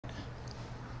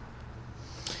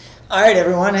All right,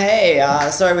 everyone. Hey,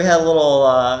 sorry we had a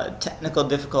little technical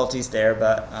difficulties there,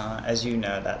 but as you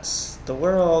know, that's the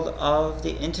world of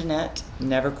the internet.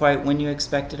 Never quite when you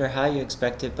expect it or how you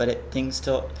expect it, but things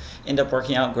still end up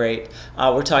working out great.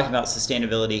 We're talking about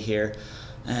sustainability here,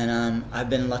 and I've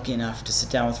been lucky enough to sit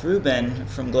down with Ruben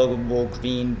from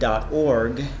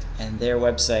globalgreen.org, and their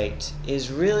website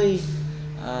is really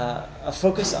a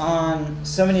focus on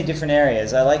so many different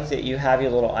areas. I like that you have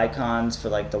your little icons for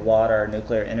like the water,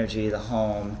 nuclear energy, the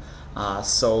home,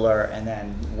 solar, and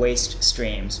then waste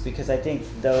streams, because I think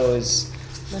those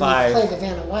five... Play the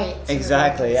Vanna White.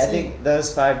 Exactly. I think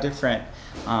those 5 different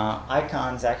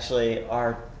icons actually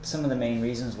are some of the main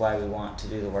reasons why we want to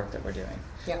do the work that we're doing.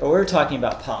 Yeah. But we're talking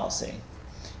about policy.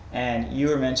 And you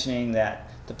were mentioning that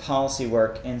the policy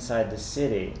work inside the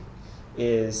city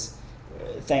is,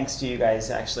 thanks to you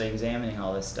guys actually examining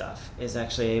all this stuff, is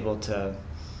actually able to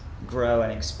grow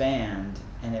and expand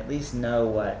and at least know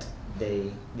what the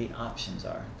options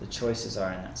are, the choices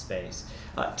are in that space.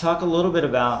 Talk a little bit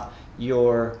about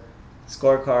your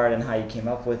scorecard and how you came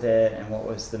up with it, and what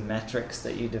was the metrics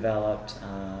that you developed.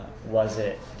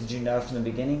 Did you know from the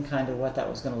beginning kind of what that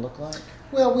was going to look like?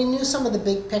 Well, we knew some of the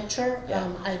big picture.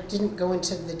 Yeah. I didn't go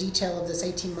into the detail of this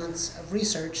 18 months of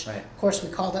research. Right. Of course, we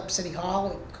called up City Hall,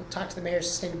 we talked to the mayor's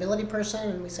sustainability person,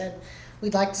 and we said,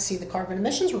 we'd like to see the carbon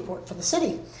emissions report for the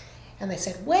city. And they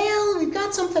said, well, we've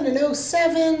got something in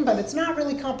 '07, but it's not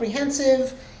really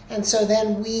comprehensive. And so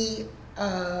then we,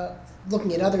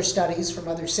 looking at other studies from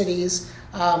other cities,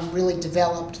 really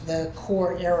developed the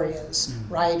core areas,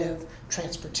 right, of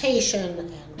transportation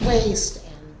and waste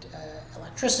and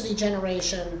electricity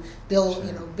generation,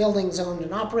 buildings owned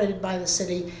and operated by the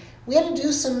city. We had to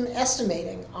do some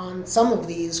estimating on some of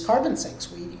these carbon sinks.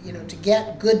 To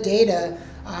get good data,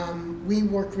 we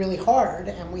worked really hard,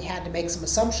 and we had to make some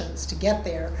assumptions to get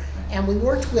there. And we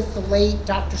worked with the late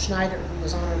Dr. Schneider, who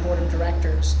was on our board of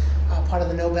directors, part of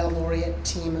the Nobel laureate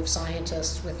team of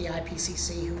scientists with the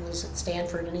IPCC, who was at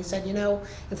Stanford. And he said,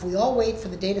 if we all wait for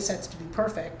the data sets to be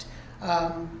perfect,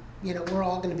 we're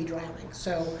all going to be drowning.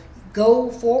 So go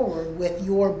forward with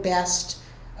your best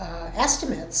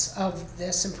estimates of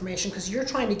this information, because you're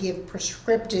trying to give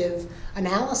prescriptive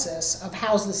analysis of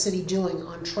how's the city doing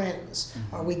on trends.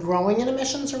 Are we growing in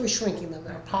emissions, or are we shrinking them?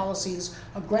 Are policies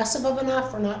aggressive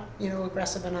enough or not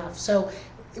aggressive enough? So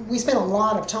we spent a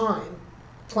lot of time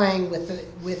playing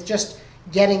with just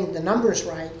getting the numbers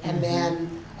right, and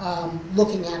then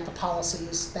looking at the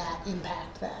policies that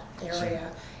impact that area.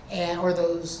 Sure. Or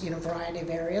those variety of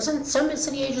areas. And some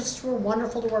city agents were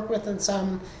wonderful to work with, and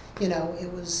some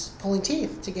it was pulling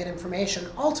teeth to get information.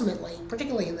 Ultimately,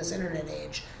 particularly in this internet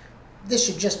age, this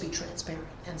should just be transparent,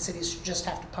 and cities should just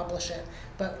have to publish it.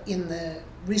 But in the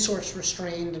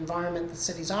resource-restrained environment that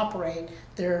cities operate,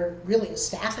 there really is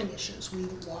staffing issues.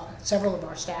 Several of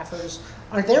our staffers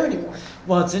aren't there anymore.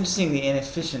 Well, it's interesting, the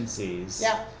inefficiencies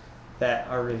that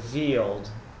are revealed,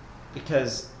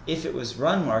 because if it was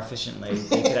run more efficiently,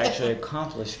 they could actually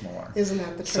accomplish more. Isn't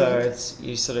that the truth? So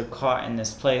you sort of caught in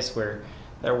this place where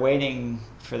they're waiting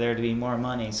for there to be more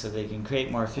money so they can create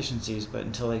more efficiencies, but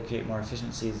until they create more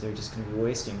efficiencies, they're just going to be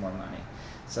wasting more money.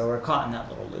 So we're caught in that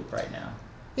little loop right now.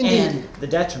 Indeed. And the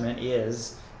detriment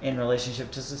is in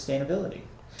relationship to sustainability.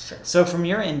 Sure. So from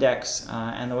your index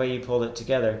and the way you pulled it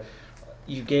together,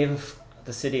 you gave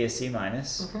the city a C-,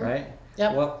 right?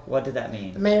 Yep. What did that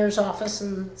mean? The mayor's office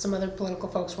and some other political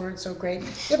folks weren't so great.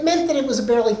 It meant that it was a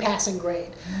barely passing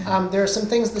grade. There are some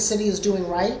things the city is doing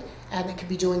right, and it could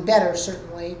be doing better,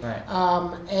 certainly. Right.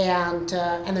 And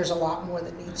there's a lot more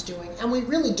that needs doing. And we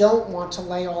really don't want to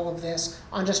lay all of this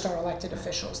on just our elected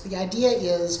officials. The idea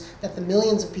is that the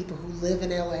millions of people who live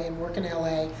in LA and work in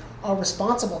LA are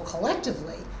responsible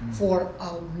collectively for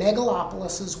a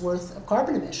megalopolis's worth of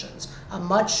carbon emissions,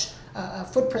 a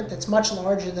footprint that's much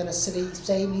larger than a city,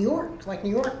 say New York, like New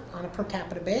York, on a per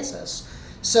capita basis.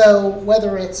 So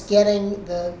whether it's getting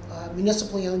the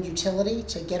municipally owned utility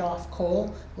to get off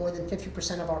coal, more than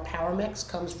 50% of our power mix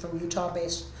comes from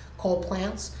Utah-based coal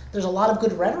plants. There's a lot of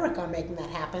good rhetoric on making that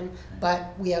happen,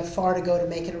 but we have far to go to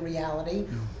make it a reality.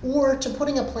 Or to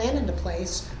putting a plan into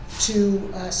place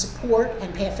to support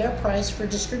and pay a fair price for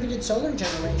distributed solar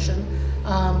generation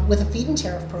with a feed-in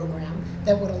tariff program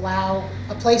that would allow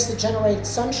a place that generates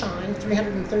sunshine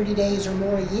 330 days or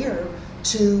more a year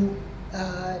to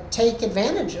take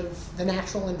advantage of the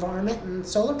natural environment and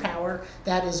solar power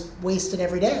that is wasted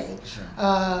every day. Sure.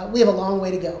 We have a long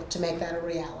way to go to make that a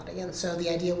reality. And so the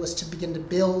idea was to begin to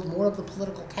build more of the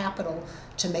political capital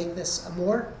to make this a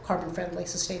more carbon-friendly,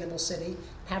 sustainable city,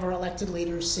 have our elected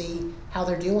leaders see how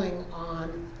they're doing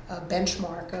on a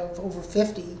benchmark of over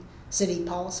 50 city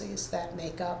policies that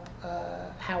make up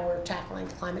how we're tackling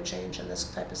climate change in this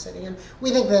type of city. And we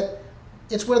think that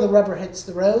it's where the rubber hits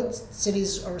the road.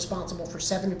 Cities are responsible for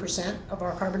 70% of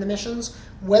our carbon emissions.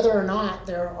 Whether or not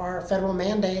there are federal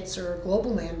mandates or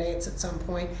global mandates at some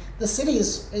point, the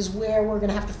cities is where we're going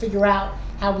to have to figure out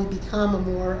how we become a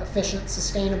more efficient,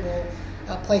 sustainable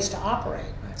place to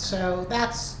operate. So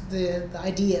that's the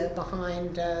idea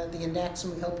behind the index,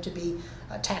 and we hope to be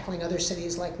tackling other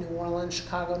cities like New Orleans,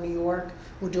 Chicago, New York.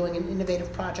 We're doing an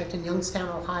innovative project in Youngstown,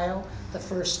 Ohio, the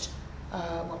first,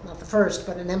 well, not the first,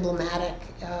 but an emblematic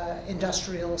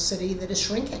industrial city that is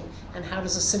shrinking. And how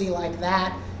does a city like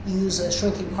that use a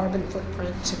shrinking carbon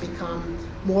footprint to become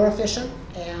more efficient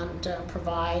and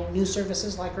provide new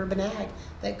services like urban ag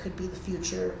that could be the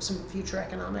future, some future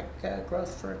economic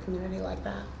growth for a community like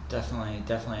that. Definitely,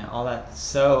 definitely. All that's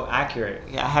so accurate.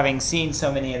 Yeah, having seen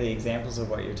so many of the examples of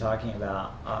what you're talking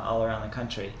about all around the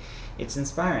country, it's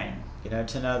inspiring,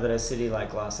 to know that a city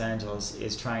like Los Angeles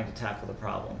is trying to tackle the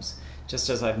problems. Just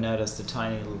as I've noticed the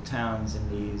tiny little towns in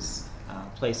these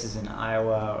places in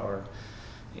Iowa or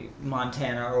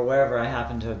Montana or wherever I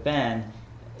happen to have been,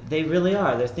 they really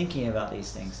are. They're thinking about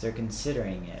these things. They're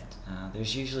considering it.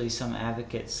 There's usually some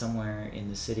advocate somewhere in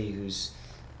the city who's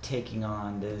taking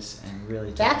on this and really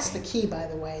That's the key, by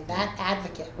the way, that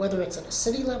advocate, whether it's at a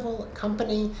city level, a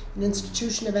company, an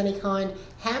institution of any kind,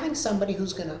 having somebody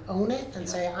who's going to own it and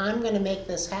say, I'm going to make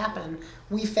this happen,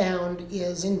 we found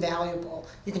is invaluable.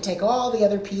 You can take all the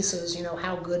other pieces,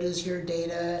 how good is your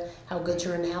data, how good's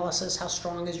your analysis, how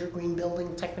strong is your green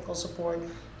building technical support.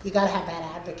 You got to have that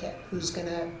advocate who's going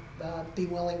to be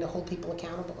willing to hold people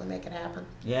accountable and make it happen.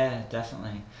 Yeah,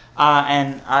 definitely.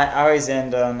 And I always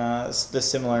end on the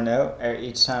similar note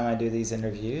each time I do these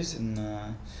interviews,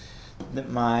 and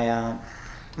my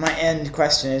end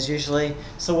question is usually,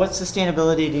 so what's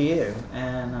sustainability to you,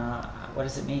 and what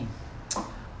does it mean?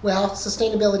 Well,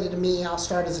 sustainability to me, I'll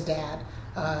start as a dad.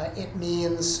 It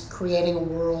means creating a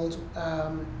world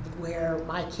where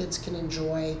my kids can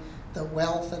enjoy the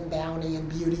wealth and bounty and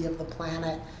beauty of the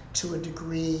planet to a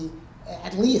degree,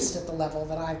 at least at the level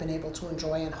that I've been able to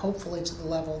enjoy, and hopefully to the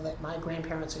level that my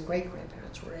grandparents and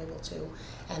great-grandparents were able to.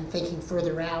 And thinking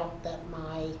further out, that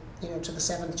my, to the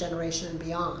 7th generation and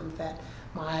beyond, that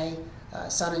my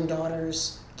son and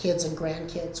daughters, kids and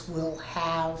grandkids will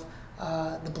have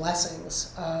the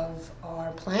blessings of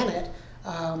our planet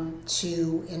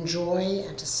to enjoy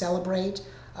and to celebrate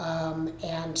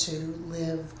and to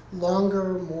live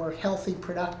longer, more healthy,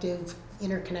 productive,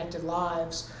 interconnected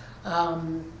lives,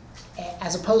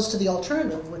 as opposed to the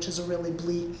alternative, which is a really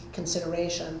bleak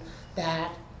consideration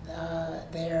that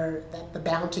that the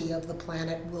bounty of the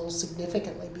planet will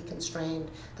significantly be constrained.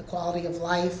 The quality of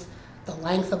life, the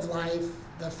length of life,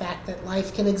 the fact that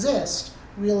life can exist,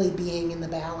 really being in the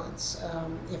balance.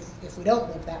 If we don't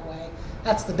live that way,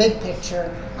 that's the big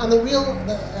picture. On the real,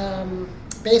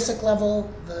 basic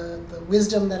level, the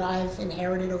wisdom that I've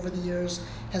inherited over the years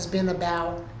has been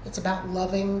it's about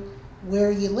loving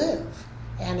where you live.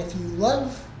 And if you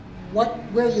love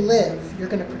where you live, you're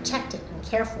going to protect it and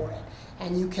care for it.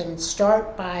 And you can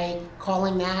start by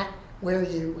calling that where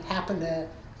you happen to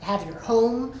have your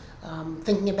home,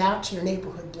 thinking about to your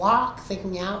neighborhood block,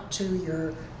 thinking out to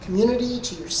your community,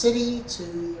 to your city, to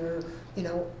your,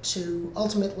 to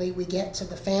ultimately we get to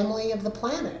the family of the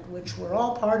planet, which we're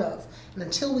all part of. And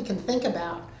until we can think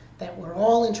about that we're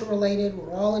all interrelated,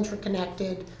 we're all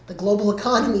interconnected, the global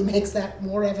economy makes that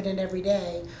more evident every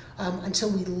day, until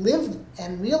we live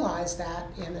and realize that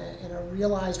in a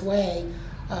realized way,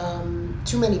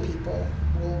 too many people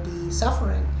will be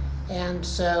suffering. And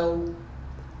so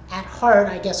at heart,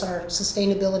 I guess our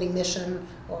sustainability mission,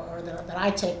 or that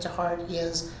I take to heart,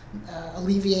 is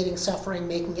alleviating suffering,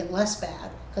 making it less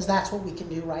bad, because that's what we can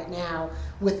do right now,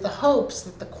 with the hopes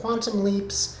that the quantum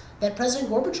leaps that President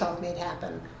Gorbachev made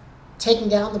happen, taking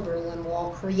down the Berlin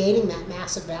Wall, creating that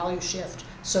massive value shift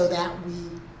so that we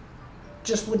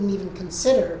just wouldn't even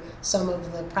consider some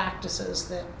of the practices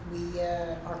that we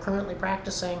are currently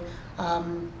practicing,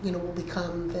 will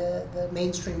become the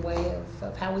mainstream way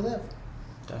of how we live.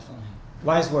 Definitely.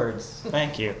 Wise words.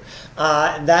 Thank you.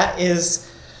 That is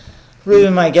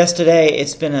Ruben, my guest today.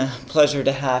 It's been a pleasure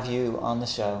to have you on the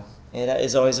show. It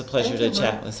is always a pleasure to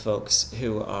chat with folks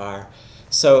who are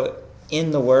so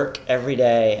in the work every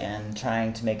day and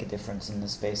trying to make a difference in the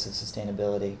space of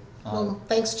sustainability. Well,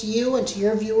 thanks to you and to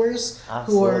your viewers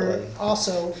who are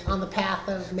also on the path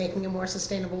of making a more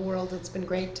sustainable world. It's been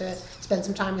great to spend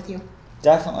some time with you.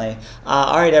 Definitely.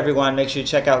 All right, everyone, make sure you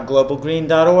check out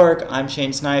globalgreen.org. I'm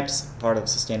Shane Snipes, part of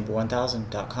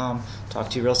sustainable1000.com. Talk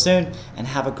to you real soon, and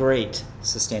have a great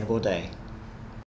sustainable day.